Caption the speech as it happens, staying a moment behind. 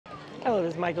Hello,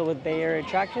 this is Michael with Bay Area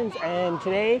Attractions, and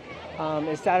today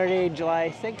is Saturday,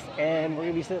 July 6th, and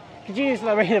we're going to be continuing to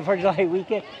celebrate the 4th of July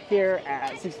weekend here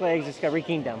at Six Flags Discovery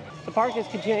Kingdom. The park is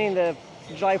continuing the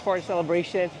July 4th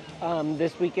celebration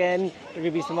this weekend. There's going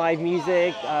to be some live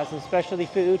music, some specialty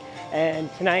food,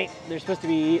 and tonight there's supposed to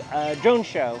be a drone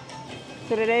show.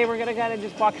 So today we're going to kind of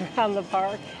just walk around the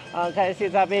park, kind of see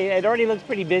what's happening. It already looks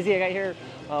pretty busy. I got here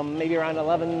maybe around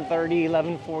 11:30,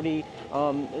 11:40.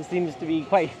 It seems to be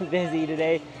quite busy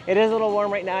today. It is a little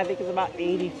warm right now. I think it's about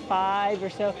 85 or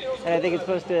so, and I think it's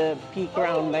supposed to peak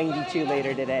around 92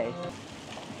 later today.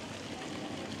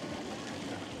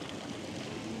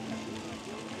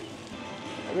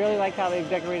 I really like how they've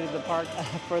decorated the park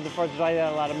for the 4th of July. They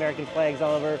have a lot of American flags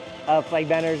all over, flag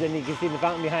banners, and you can see the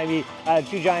fountain behind me,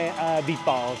 2 giant beach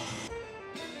balls.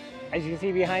 As you can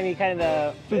see behind me, kind of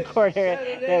the food court area,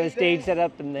 they have a stage set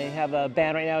up and they have a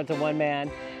band right now. It's a one-man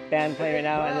band playing right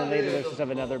now, and then later there's just have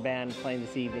another band playing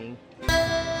this evening.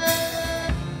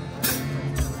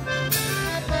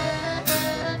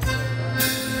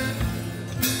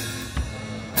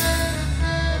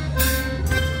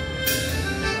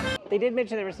 They did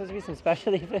mention there were supposed to be some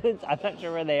specialty foods. I'm not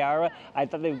sure where they are. I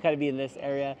thought they would kind of be in this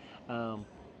area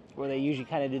where they usually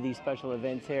kind of do these special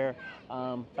events here.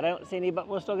 But I don't see any, but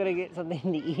we're still gonna get something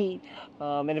to eat.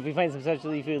 And if we find some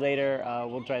specialty food later,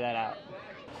 we'll try that out.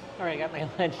 All right, I got my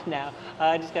lunch now.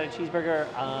 I just got a cheeseburger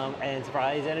and some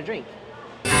fries and a drink.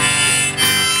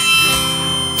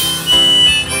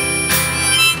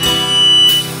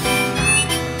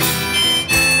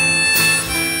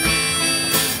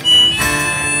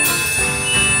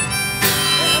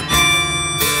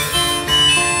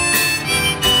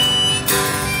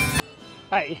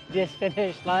 I just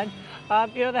finished lunch.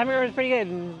 You know, the hamburger was pretty good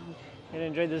and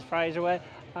enjoyed those fries or what.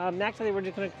 Next, I think we're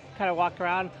just gonna kind of walk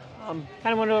around. Kind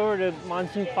of went over to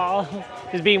Monsoon Falls.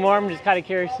 Just being warm, just kind of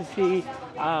curious to see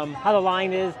how the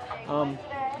line is.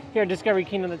 Here at Discovery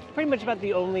Kingdom, that's pretty much about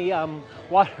the only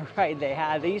water ride they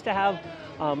had. They used to have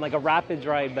like a rapids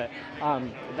ride, but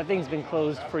that thing's been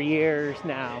closed for years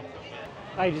now.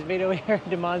 I just made it over here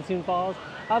to Monsoon Falls.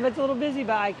 It's a little busy,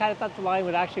 but I kind of thought the line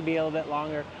would actually be a little bit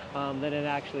longer than it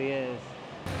actually is.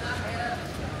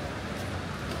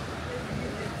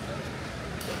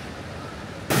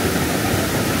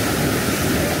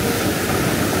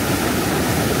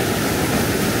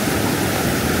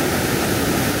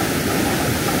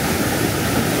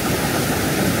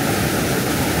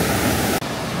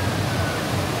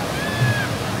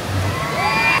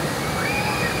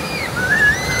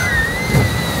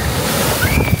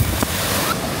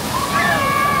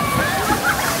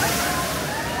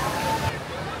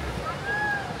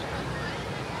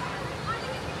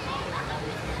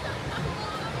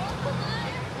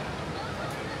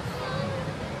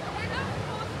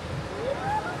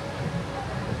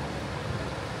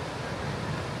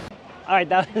 All right,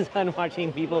 that was fun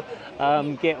watching people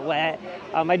get wet.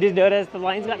 I did notice the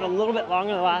line's gotten a little bit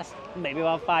longer in the last maybe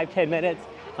about 5-10 minutes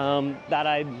that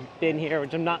I've been here,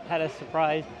 which I'm not kind of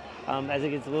surprised as it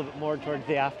gets a little bit more towards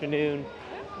the afternoon,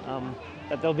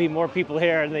 that there'll be more people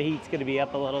here and the heat's gonna be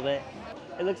up a little bit.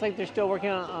 It looks like they're still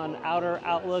working on outer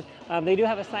outlook. They do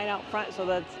have a sign out front, so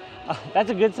that's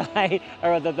a good sign,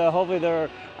 or that hopefully they're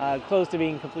close to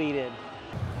being completed.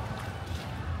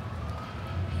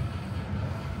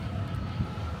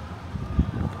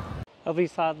 Hopefully you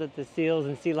saw that the seals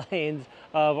and sea lions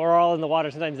are all in the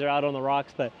water. Sometimes they're out on the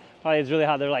rocks, but probably it's really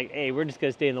hot. They're like, hey, we're just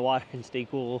gonna stay in the water and stay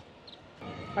cool.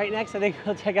 Right next, I think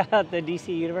we'll check out the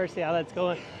DC Universe, see how that's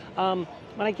going. When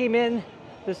I came in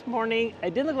this morning,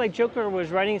 it didn't look like Joker was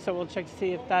running, so we'll check to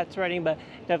see if that's running, but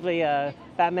definitely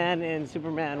Batman and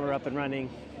Superman were up and running.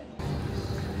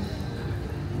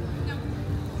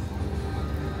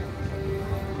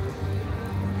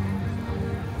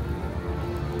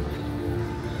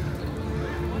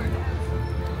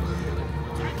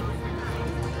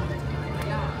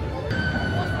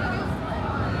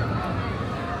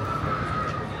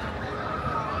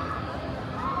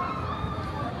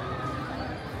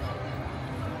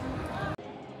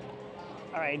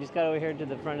 All right, I just got over here to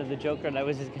the front of the Joker, and I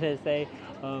was just gonna say,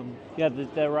 yeah,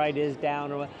 the ride is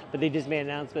down, but they just made an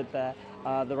announcement that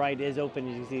the ride is open.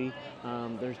 As you can see,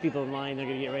 there's people in line. They're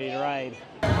gonna get ready to ride.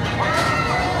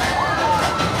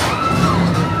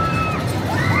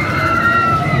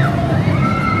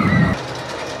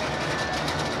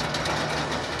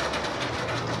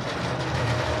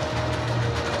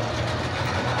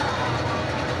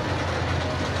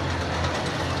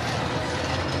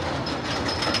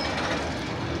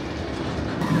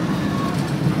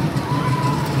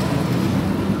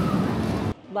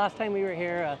 last time we were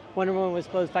here, Wonder Woman was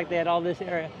closed. In fact, they had all this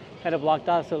area kind of blocked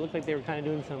off, so it looked like they were kind of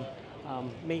doing some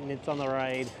maintenance on the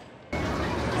ride.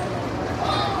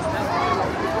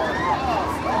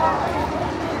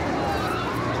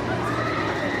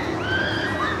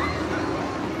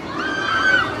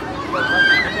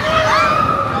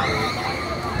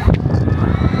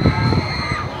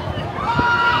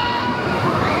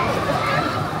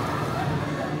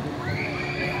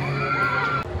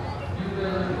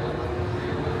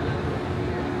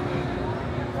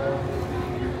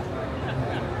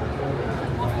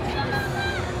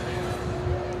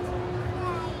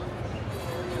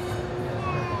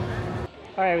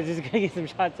 All right, I was just gonna get some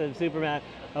shots of Superman.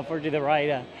 Unfortunately, the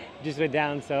ride just went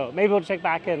down, so maybe we'll check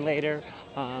back in later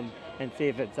and see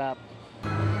if it's up.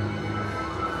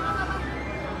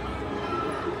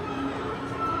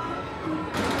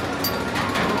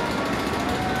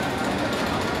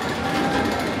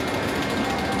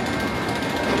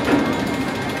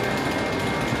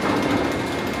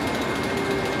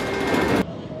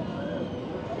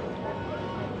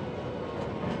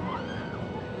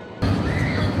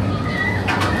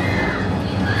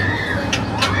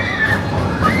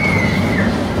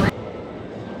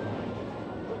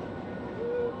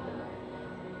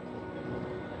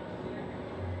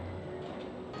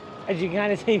 As you can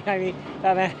kind of see, I mean,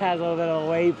 that man has a little bit of a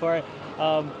wait for it.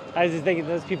 I was just thinking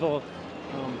those people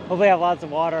hopefully have lots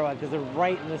of water because they're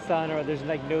right in the sun or there's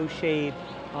like no shade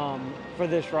for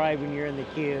this ride when you're in the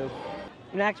queue.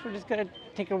 Next, we're just gonna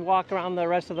take a walk around the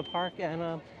rest of the park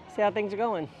and see how things are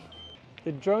going.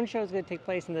 The drone show is gonna take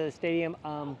place in the stadium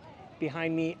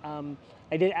behind me.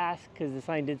 I did ask because the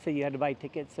sign did say you had to buy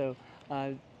tickets, so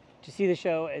to see the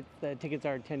show, the tickets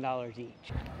are $10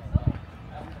 each.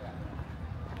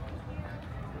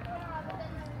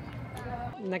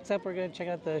 Next up, we're going to check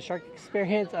out the shark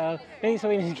experience. Maybe so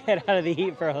we need to get out of the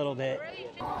heat for a little bit.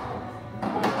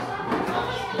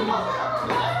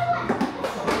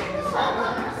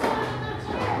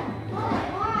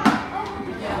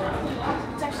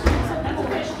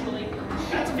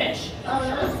 That's a fish. That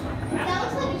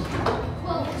looks like,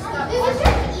 well, is this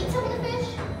trying to eat some of the fish?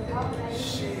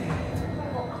 Shit.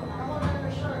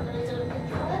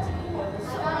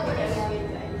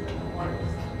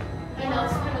 I know,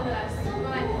 it's kind of the best.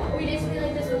 We did something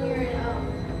like this when we were in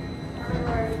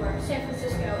San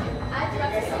Francisco. And I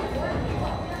dropped this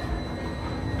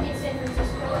in San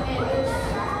Francisco, and it was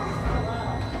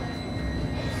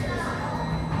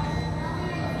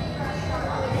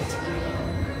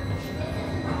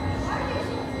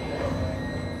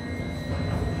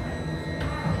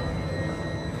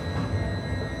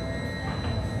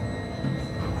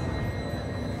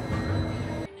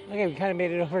Okay, we kind of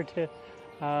made it over to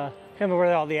kind of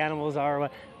where all the animals are.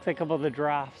 Looks like a couple of the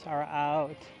giraffes are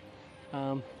out.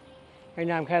 Right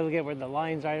now I'm kind of looking at where the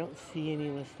lions are. I don't see any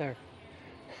unless they're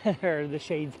or the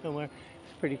shade somewhere.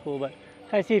 It's pretty cool, but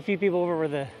I see a few people over where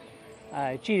the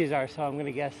cheetahs are, so I'm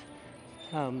gonna guess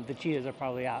the cheetahs are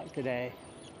probably out today.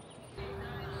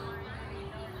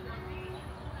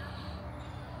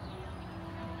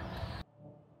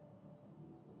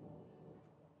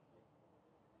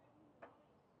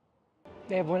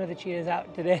 They have one of the cheetahs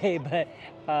out today, but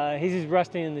he's just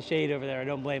rusting in the shade over there. I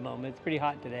don't blame him. It's pretty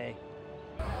hot today.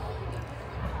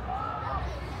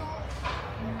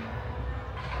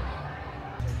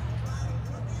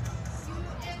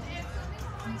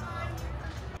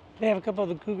 They have a couple of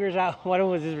the cougars out. One of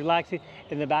them was just relaxing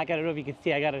in the back. I don't know if you can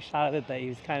see, I got a shot of it, but he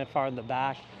was kind of far in the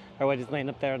back, or just laying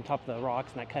up there on top of the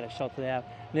rocks, and that kind of shelter they have.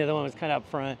 And the other one was kind of up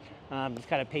front, just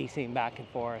kind of pacing back and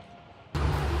forth.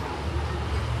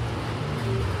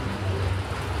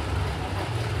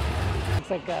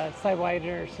 Looks like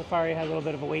Sidewinder Safari has a little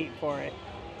bit of a wait for it.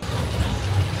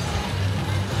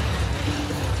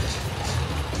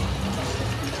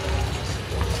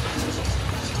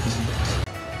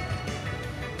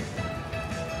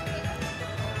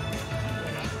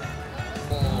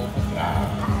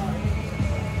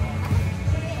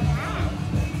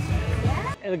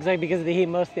 It looks like because of the heat,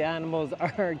 most of the animals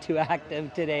aren't too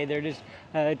active today. They're just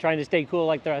trying to stay cool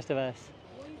like the rest of us.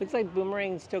 Looks like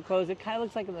Boomerang's still closed. It kind of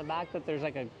looks like in the back that there's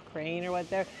like a crane or what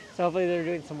there. So hopefully they're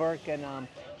doing some work, and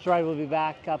this ride will be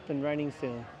back up and running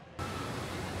soon.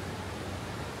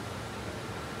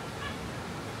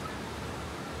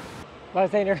 Like I was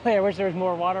saying earlier, I wish there was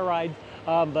more water rides,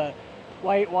 but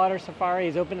Whitewater Safari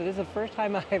is open. This is the first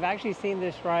time I've actually seen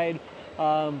this ride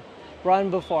run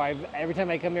before. Every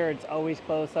time I come here, it's always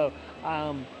closed. So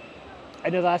I know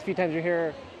the last few times we're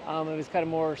here, it was kind of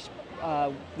more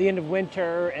the end of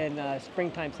winter and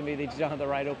springtime, so maybe they just don't have the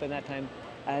ride open that time,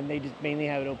 and they just mainly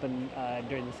have it open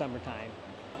during the summertime.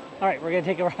 All right, we're gonna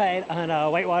take a ride on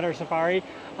Whitewater Safari,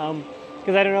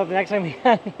 because I don't know if the next time we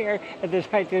come here, if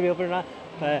this ride's gonna be open or not.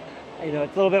 but you know,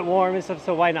 it's a little bit warm and stuff,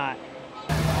 so why not?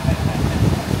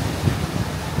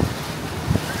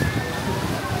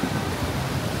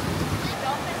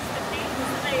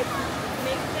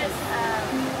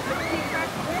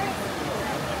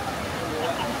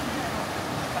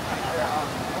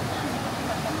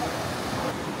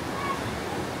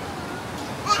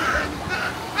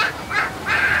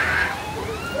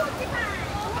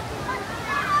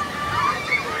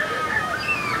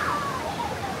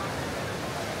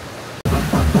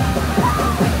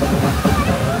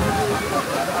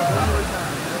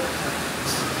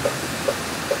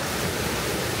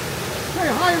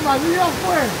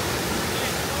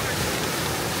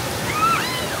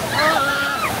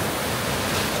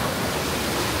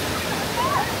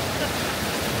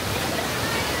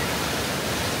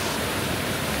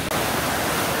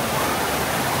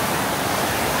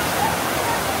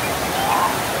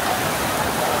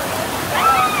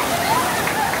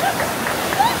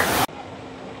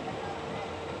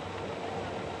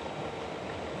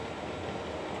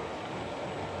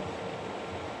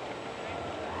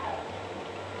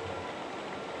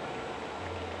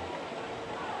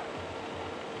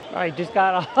 All right, just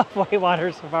got off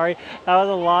Whitewater Safari. That was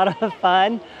a lot of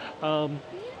fun.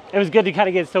 It was good to kind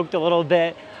of get soaked a little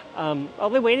bit.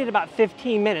 Only waited about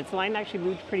 15 minutes. The line actually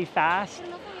moved pretty fast.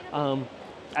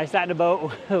 I sat in a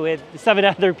boat with 7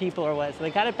 other people or what, so they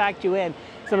kind of packed you in.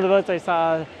 Some of the boats I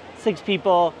saw 6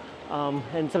 people,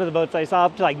 and some of the boats I saw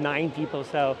up to like 9 people.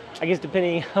 So I guess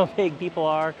depending how big people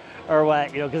are or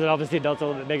what, you know, because obviously adults are a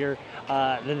little bit bigger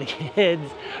than the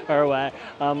kids or what.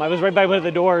 I was right by one of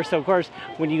the doors, so of course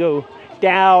when you go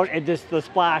down and just the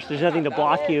splash, there's nothing to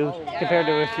block you compared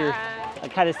to if you're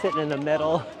kind of sitting in the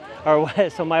middle or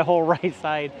what. So my whole right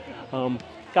side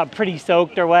got pretty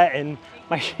soaked or what, and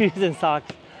my shoes and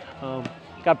socks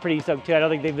got pretty soaked too. I don't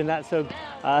think they've been that soaked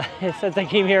since I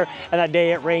came here, and that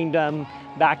day it rained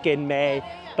back in May,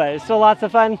 but it's still lots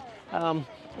of fun and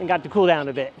got to cool down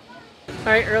a bit. All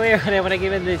right, earlier when I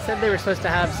came in, they said they were supposed to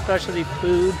have specialty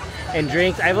food and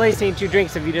drinks. I've only seen 2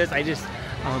 drinks of videos. I just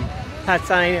had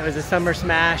sign, it was a summer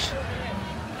smash.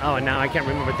 Oh, and now I can't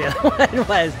remember what the other one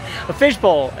was. A fish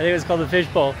bowl, I think it was called the fish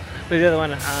bowl. But the other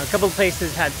one, a couple of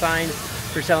places had signs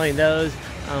for selling those,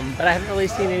 but I haven't really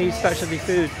seen any specialty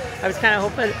food. I was kind of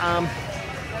hoping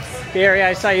the area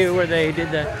I saw you where they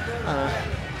did the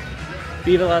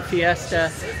Viva La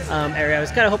Fiesta area. I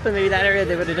was kind of hoping maybe that area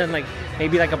they would have done like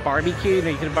maybe like a barbecue. You know,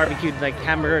 you could have barbecued like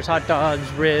hamburgers, hot dogs,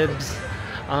 ribs.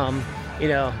 You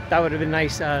know, that would have been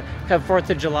nice. Kind of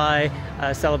 4th of July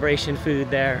celebration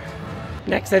food there.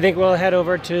 Next, I think we'll head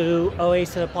over to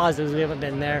Oasis Plaza, as we haven't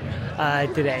been there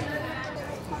today.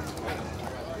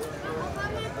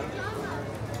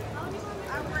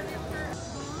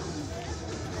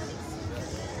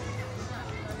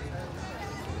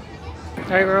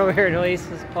 All right, we're over here at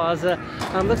Oasis Plaza.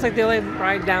 Looks like the only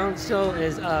ride down still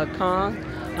is Kong,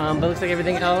 but looks like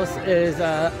everything else is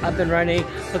up and running.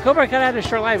 The Cobra kind of had a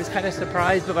short line. I was kind of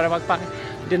surprised, but when I walked by,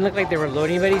 it didn't look like they were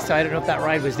loading anybody, so I don't know if that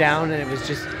ride was down and it was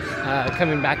just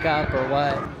coming back up or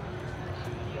what.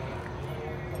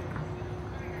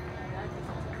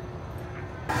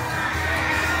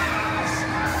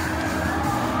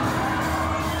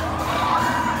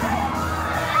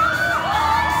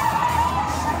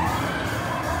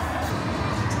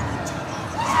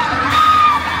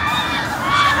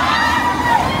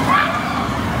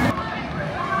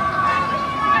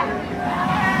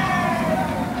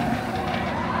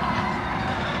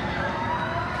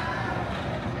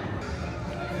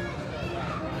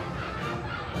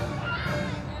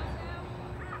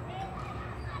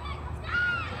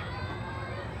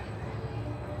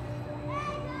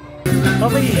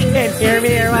 Hopefully you can hear me,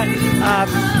 everyone.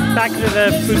 Back to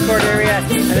the food court area,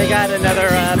 and they got another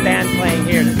band playing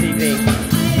here this evening.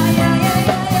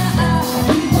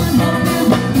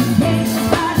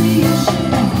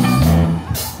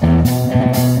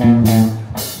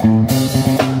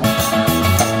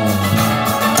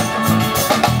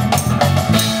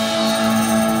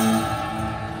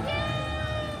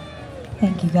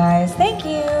 Thank you guys. Thank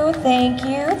you. Thank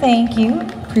you. Thank you.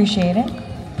 Appreciate it.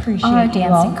 Appreciate Our you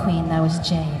dancing all. queen, that was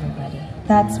Jay, everybody.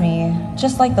 That's me.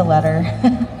 Just like the letter.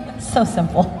 So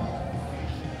simple.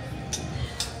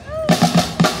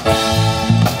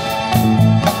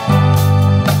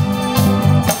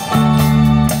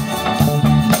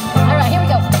 All right, here we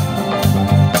go.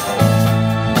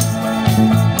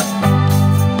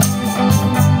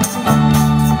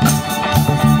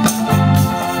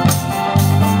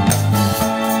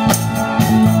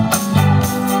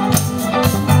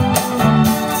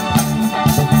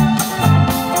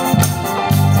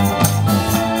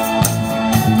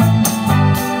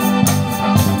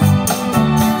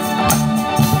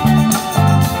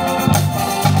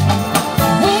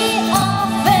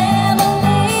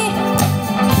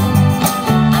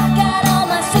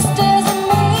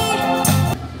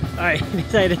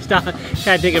 decided to stop,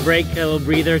 kind of take a break, a little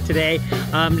breather today.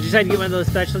 Decided to get one of those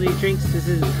specialty drinks. This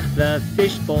is the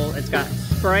Fish Bowl. It's got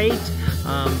Sprite,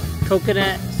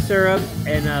 coconut syrup,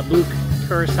 and blue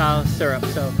curacao syrup.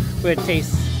 So we're gonna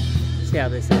taste, see how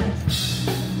this is.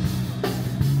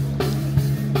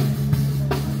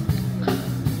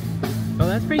 Oh,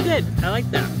 that's pretty good. I like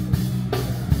that.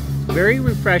 Very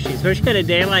refreshing, especially on a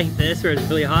day like this where it's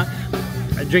really hot.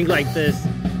 A drink like this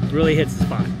really hits the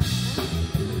spot.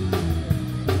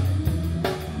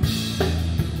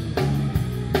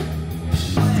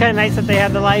 It's kind of nice that they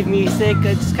have the live music.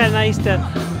 It's just kind of nice to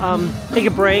take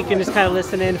a break and just kind of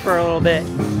listen in for a little bit.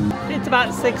 It's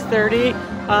about 6:30.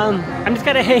 I'm just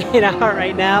kind of hanging out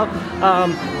right now.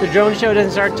 The drone show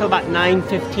doesn't start until about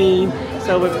 9:15,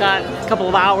 so we've got a couple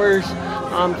of hours.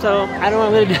 So I don't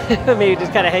know what I'm gonna do. Maybe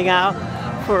just kind of hang out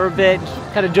for a bit,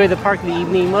 kind of enjoy the park in the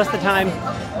evening. Most of the time,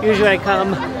 usually when I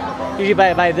come, usually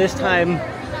by this time,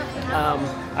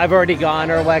 I've already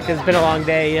gone or what, because it's been a long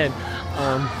day and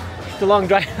it's a long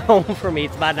drive home for me.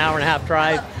 It's about an hour and a half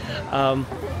drive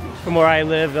from where I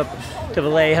live up to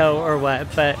Vallejo or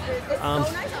what. But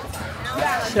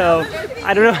so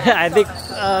I don't know. I think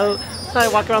kind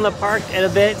of walk around the park in a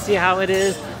bit, see how it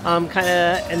is, kind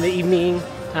of in the evening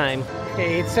time.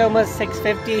 Okay, it's almost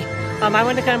 6:50. I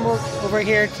wanted to kind of move over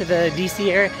here to the DC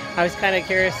area. I was kind of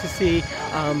curious to see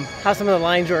how some of the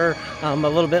lines were a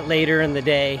little bit later in the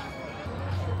day.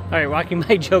 All right, walking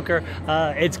by Joker.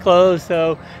 It's closed,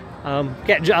 so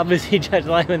can't obviously judge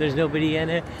the line when there's nobody in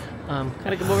it.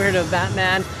 Kind of come over here to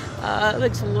Batman. It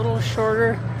looks a little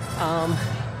shorter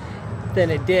than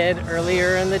it did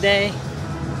earlier in the day.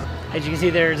 As you can see,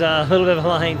 there's a little bit of a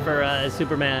line for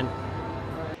Superman.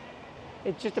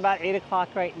 It's just about 8 o'clock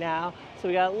right now, so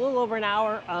we got a little over an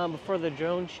hour before the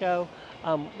drone show.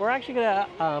 We're actually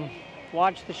gonna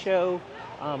watch the show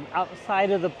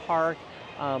outside of the park.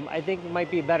 I think it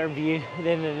might be a better view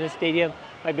than in the stadium.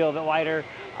 Might be a little bit wider.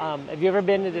 Have you ever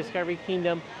been to Discovery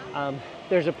Kingdom?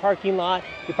 There's a parking lot.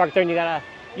 You park there and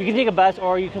you can take a bus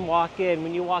or you can walk in.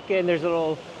 When you walk in, there's a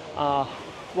little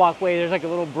walkway. There's like a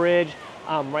little bridge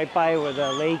right by where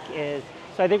the lake is.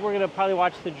 So I think we're gonna probably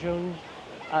watch the drone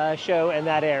show in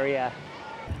that area.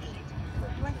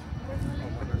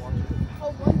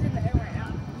 Oh, one's in the air right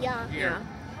now. Yeah.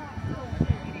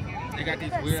 They got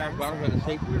these weird ass bottles with a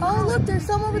shape. Oh, look, there's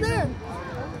some over there.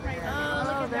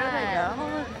 Oh, there they go.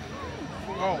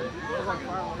 Oh.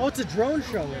 Oh, it's a drone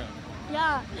show.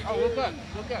 Yeah. Oh, look up.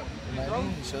 Look up. That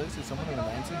one's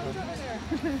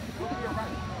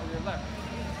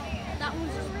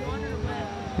just wandering away.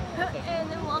 And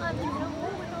then we'll have to know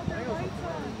where the lights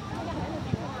are.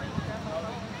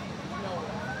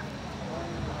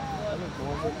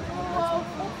 Whoa,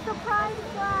 it's the pride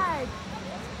flag.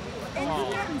 I'm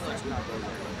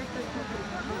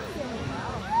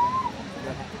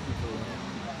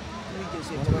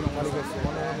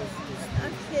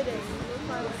kidding.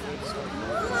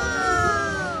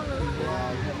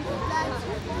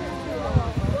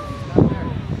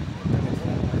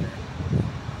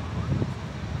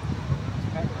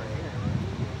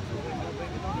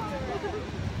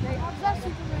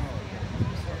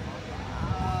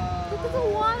 Look at the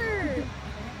water.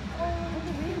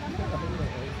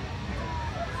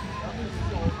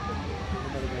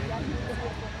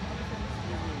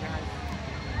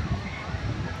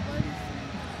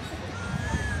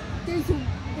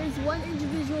 There's one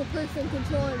individual person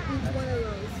controlling each one of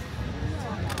those.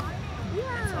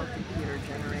 Yeah. It's all computer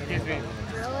generated.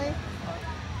 Really?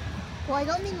 Well, I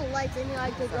don't mean the lights, I mean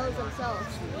like the girls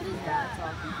themselves. What is that? It's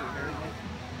all computer.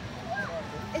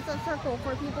 It's a circle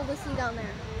for people to see down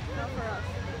there, not for us.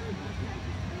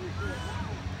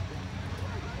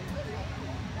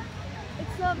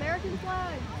 It's the American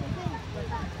flag, I think.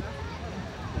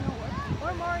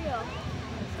 Or Mario.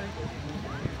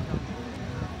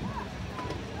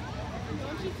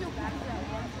 Don't you feel bad for that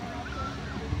one?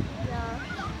 Yeah.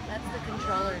 That's the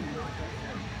controller.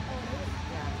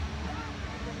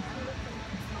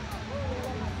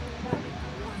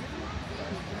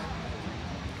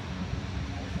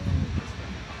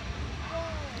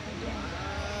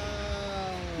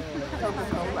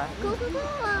 Coca-Cola.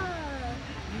 Coca-Cola.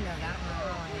 You know that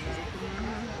one.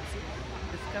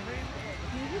 Discovery?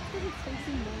 Maybe it's because it's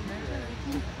facing more.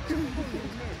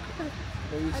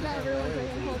 I thought everyone was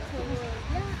drinking Coca-Cola.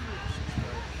 Yeah.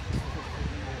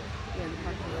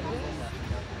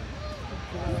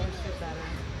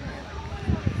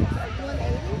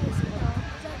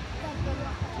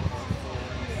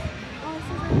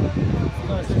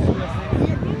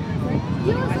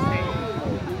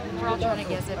 We're all trying to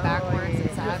guess it backwards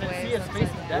and sideways.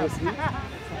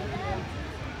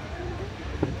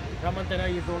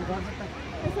 Raman, you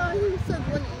thought he said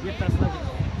one. ये personal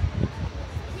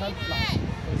sunflower.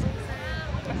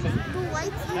 The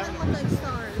lights even look like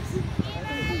stars.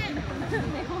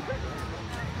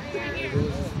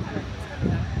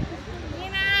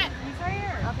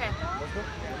 Okay.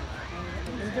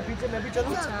 इनके पीछे मैं भी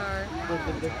चलूं? Guitar.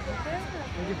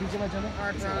 इनके पीछे मैं चलूं?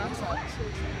 Hard rock.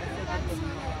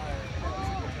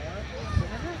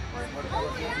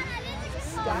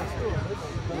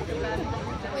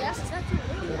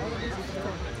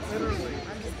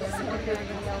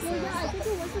 I think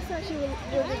it was a session with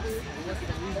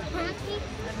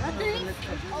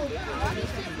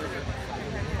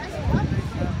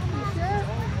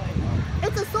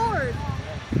It's a sword.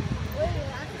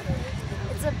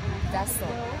 It's a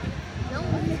vessel. No.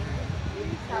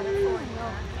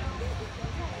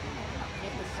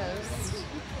 Get the coast.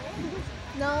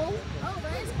 No.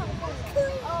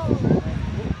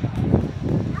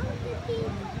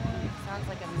 Sounds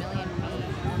like a million feet.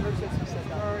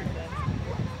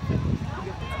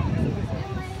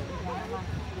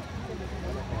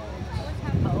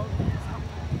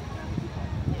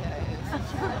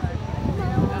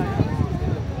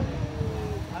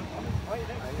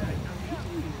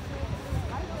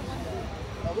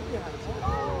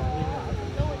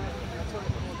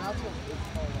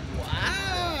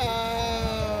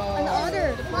 An otter.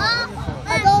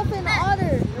 A dolphin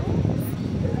otter.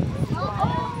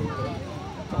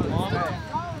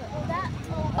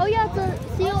 Oh yeah, it's a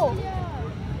seal.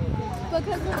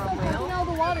 Because it's coming out of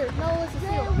the water. No, it's a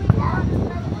seal.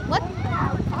 What?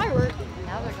 Firework?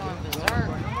 Now they're going berserk.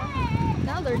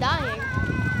 Now they're dying.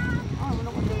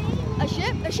 A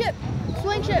ship? A ship.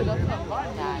 Swing ship.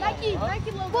 Nike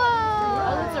logo. Oh,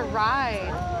 Whoa! it's a ride.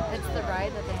 It's the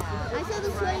ride that they have. I said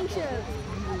the swing ship.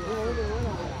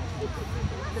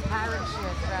 The pirate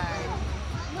ship ride.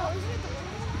 No,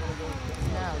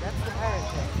 that's the pirate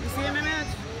ship. You see him in it?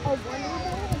 A Wonder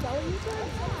Woman? Is that what you said?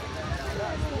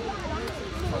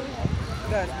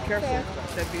 Good. Careful.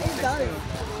 That beach It next does. to him.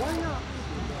 Why not?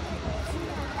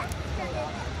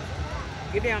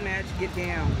 Get down, Madge. Get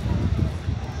down.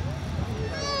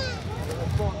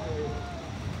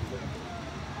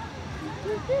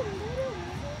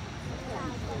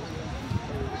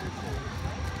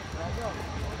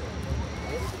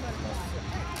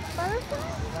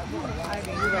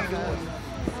 Ivy, you got good.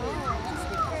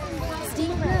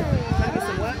 Stingray. Can I get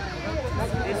some what?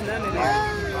 There's none in there.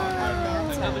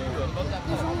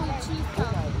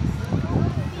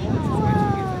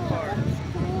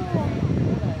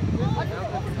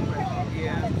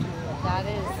 Yeah. That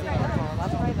is beautiful.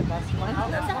 That's probably the best one.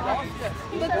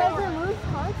 Because it moves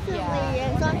constantly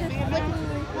and it's not just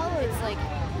flicking colors. It's like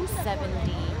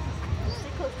 70.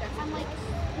 I'm like,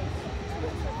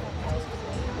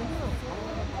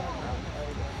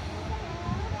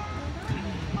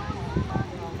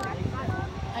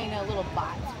 I know, little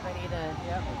bots ready to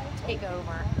take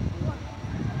over.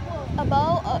 a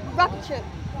bow, a rocket ship,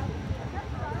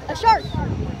 a shark.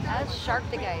 That's Shark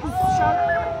the Guys. Shark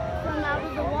from out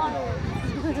of the water.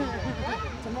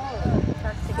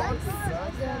 Shark the Guys.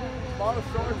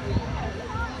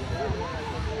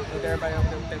 Look, everybody up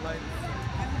there with their lights.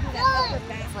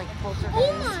 It's like Poltergeist.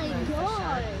 Oh my like the God.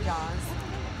 Shark, Jaws.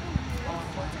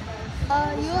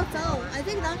 UFO. I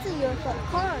think that's a UFO.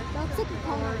 Car. That's like a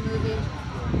car. Horror movie.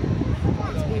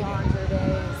 It's beyond your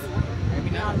days.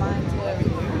 Beyond mine too.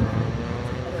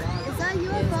 Is that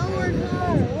UFO or a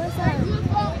car? What's that?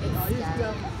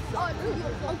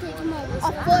 Okay, come on.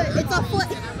 A foot. It's a foot.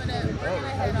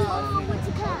 Oh, it's a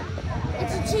cat.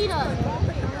 It's a cheetah.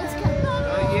 It's a cat.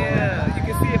 Oh, yeah. You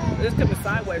can see it. It's coming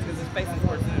sideways because it's facing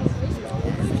towards them. It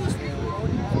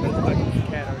looks like a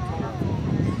cat or a cheetah.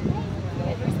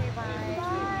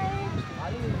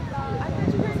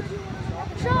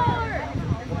 Shark.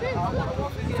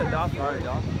 It's a dolphin. Sorry,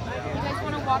 dolphin. You guys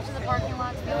want to walk to the parking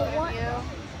lot to get a good view?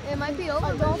 It might be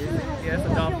over. Dolphin. Yeah, it's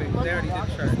a dolphin. They already did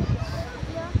the shirt.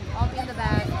 I'll be in the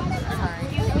back. Sorry.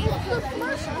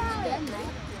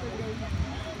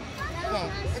 Okay,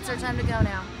 it's our time to go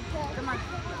now. Come on.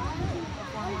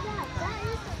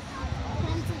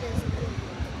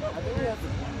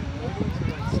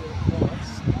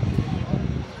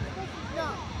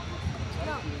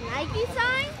 No. Nike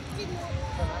sign?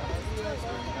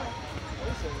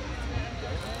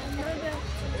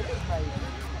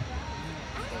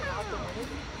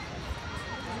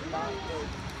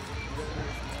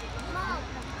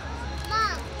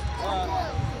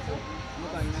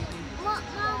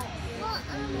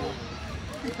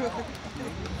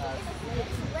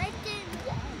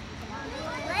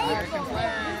 American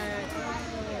flag.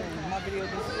 My video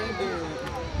just ended.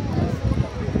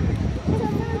 It's a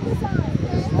Nike sign.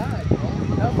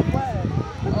 That's the flag.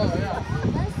 Oh, yeah.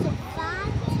 That's the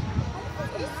flag.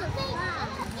 It's the flag.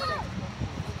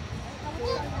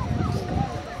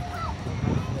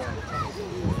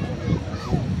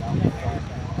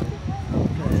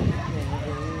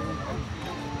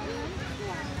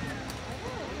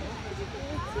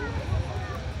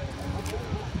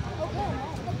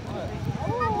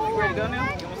 You ready to go now?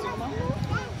 You want to see them all?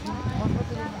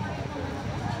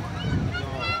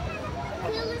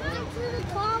 Can you lift it to the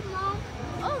car, Mom?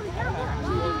 Oh, yeah.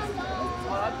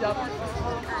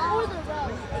 Over the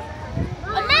road.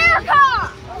 America!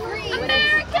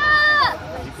 America!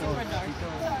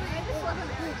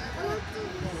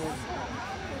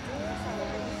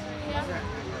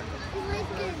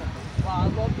 Wow, I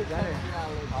love the gutter.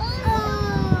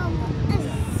 It's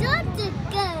such a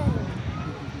good.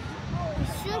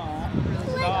 It's a dog.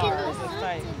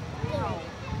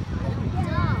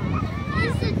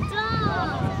 It's a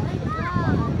dog.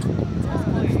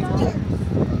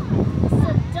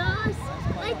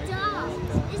 My dog.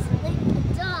 It's like a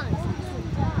dog.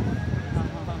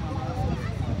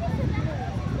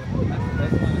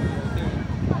 That's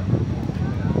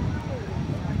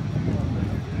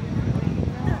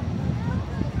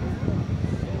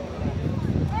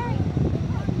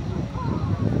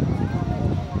one of the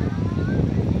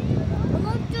I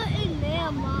looked in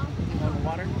there, Mom. On the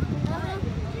water?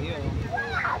 Ew.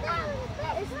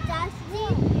 It's dusty.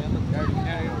 Yeah, look dirty.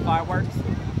 Yeah, fireworks.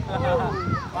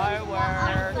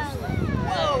 Fireworks.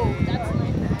 Whoa, that's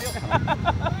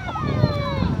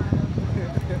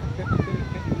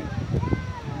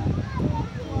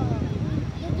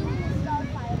You're doing the star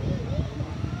fire.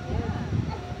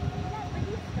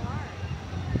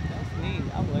 That's neat.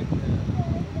 I like that.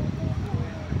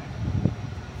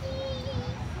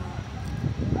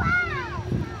 Wow!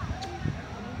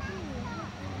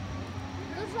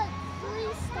 There's like 3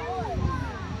 stars.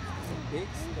 It's a big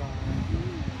star.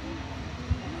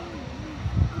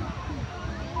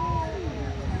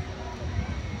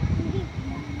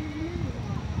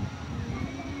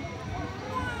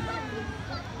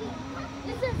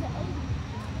 This is 80.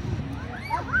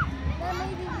 That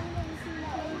may be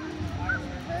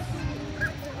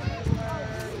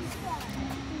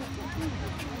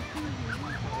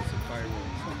It's a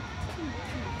fireworks.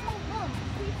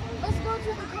 Let's go to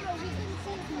the car. We can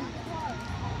see from the car.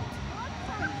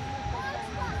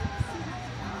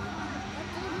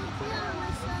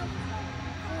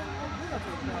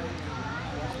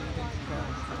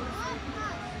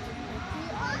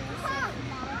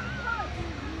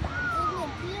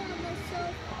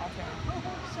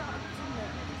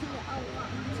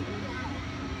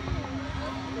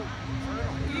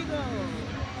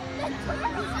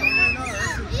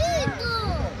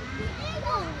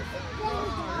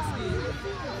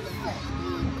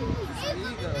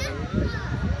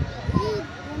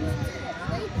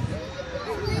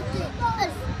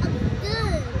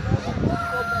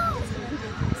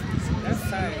 That's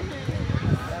tight.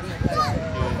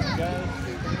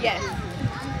 yes.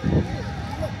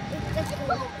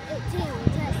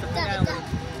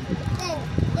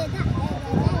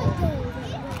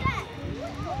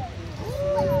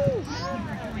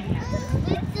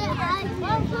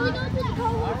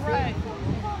 All right.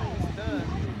 It's done.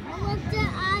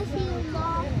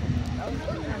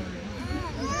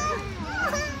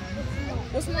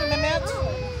 What's the name of the match?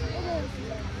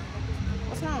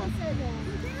 What's wrong?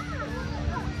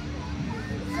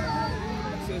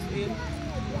 Says in. All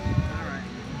right.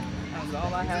 That's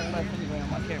all I have left anyway on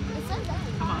my camera.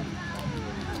 Come on.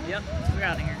 Yep, we're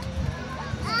out of here.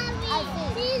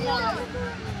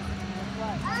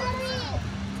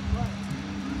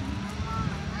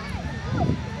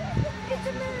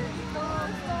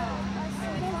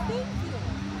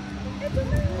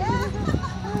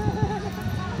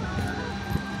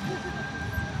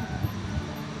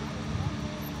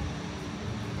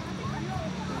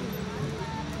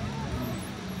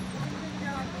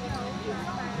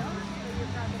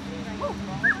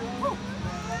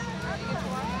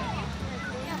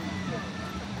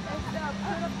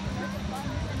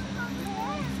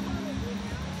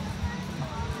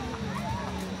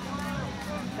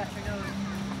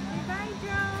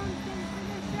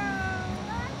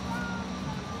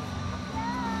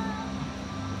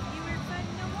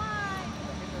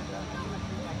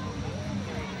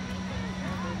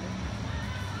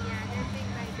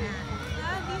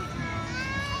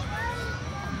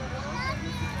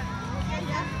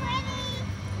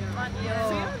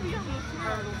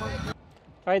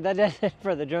 All right, that does it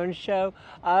for the drone show.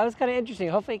 It was kind of interesting.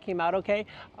 Hopefully it came out okay.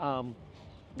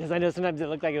 Because I know sometimes it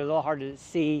looked like it was a little hard to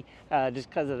see just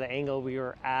because of the angle we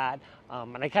were at.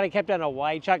 And I kind of kept it on a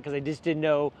wide shot because I just didn't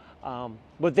know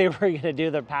what they were going to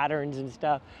do, their patterns and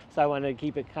stuff. So I wanted to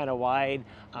keep it kind of wide.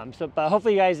 But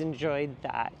hopefully you guys enjoyed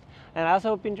that. And I also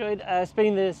hope you enjoyed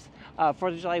spending this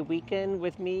 4th of July weekend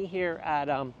with me here at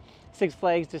Six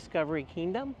Flags Discovery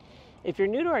Kingdom. If you're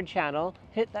new to our channel,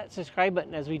 hit that subscribe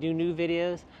button as we do new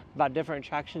videos about different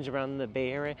attractions around the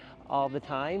Bay Area all the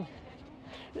time.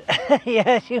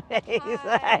 Yes, you may.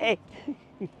 Hi.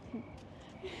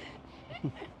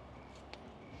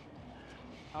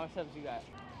 How much subs you got?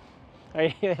 All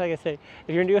right, like I said,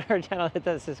 if you're new to our channel, hit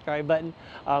that subscribe button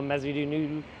as we do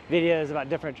new videos about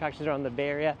different attractions around the Bay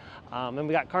Area. And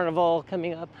we got Carnival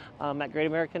coming up at Great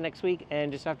America next week, and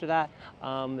just after that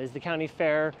is the county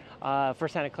fair for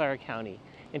Santa Clara County.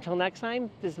 Until next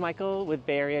time, this is Michael with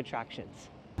Bay Area Attractions.